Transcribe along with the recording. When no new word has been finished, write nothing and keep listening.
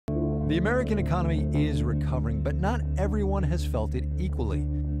The American economy is recovering, but not everyone has felt it equally.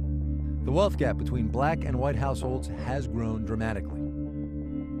 The wealth gap between black and white households has grown dramatically.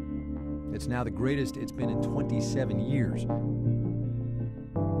 It's now the greatest it's been in 27 years.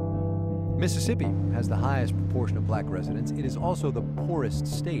 Mississippi has the highest proportion of black residents. It is also the poorest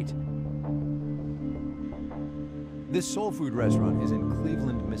state. This soul food restaurant is in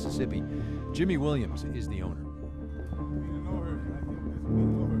Cleveland, Mississippi. Jimmy Williams is the owner.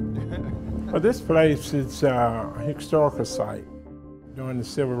 Well, this place is a historical site. During the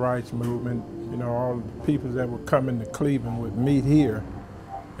Civil Rights Movement, you know, all the people that were coming to Cleveland would meet here.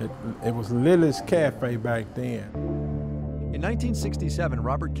 It was Lily's Cafe back then. In 1967,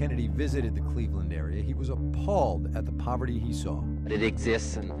 Robert Kennedy visited the Cleveland area. He was appalled at the poverty he saw. It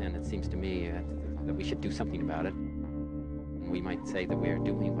exists, and it seems to me that we should do something about it. And we might say that we are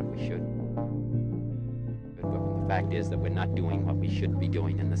doing what we should. But the fact is that we're not doing what we should be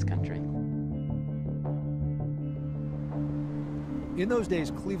doing in this country. In those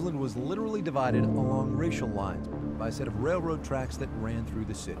days, Cleveland was literally divided along racial lines by a set of railroad tracks that ran through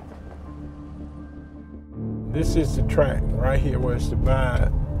the city. This is the track right here where it's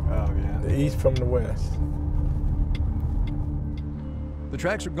divided, the east from the west. The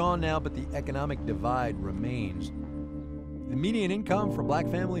tracks are gone now, but the economic divide remains. The median income for black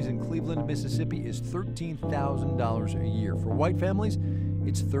families in Cleveland, Mississippi is $13,000 a year. For white families,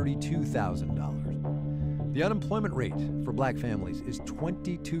 it's $32,000. The unemployment rate for black families is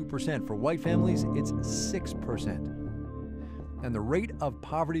 22%. For white families, it's 6%. And the rate of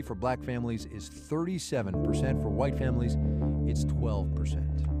poverty for black families is 37%. For white families, it's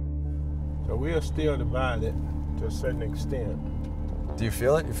 12%. So we are still divided to a certain extent. Do you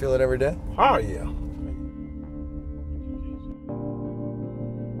feel it? You feel it every day? Oh, yeah.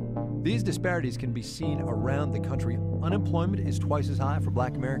 These disparities can be seen around the country. Unemployment is twice as high for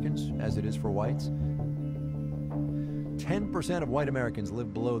black Americans as it is for whites. 10% of white Americans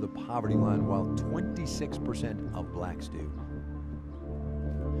live below the poverty line, while 26% of blacks do.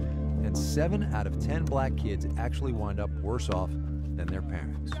 And 7 out of 10 black kids actually wind up worse off than their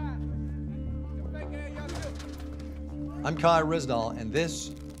parents. I'm Kai Ryssdal, and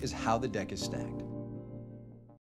this is How the Deck is Stacked.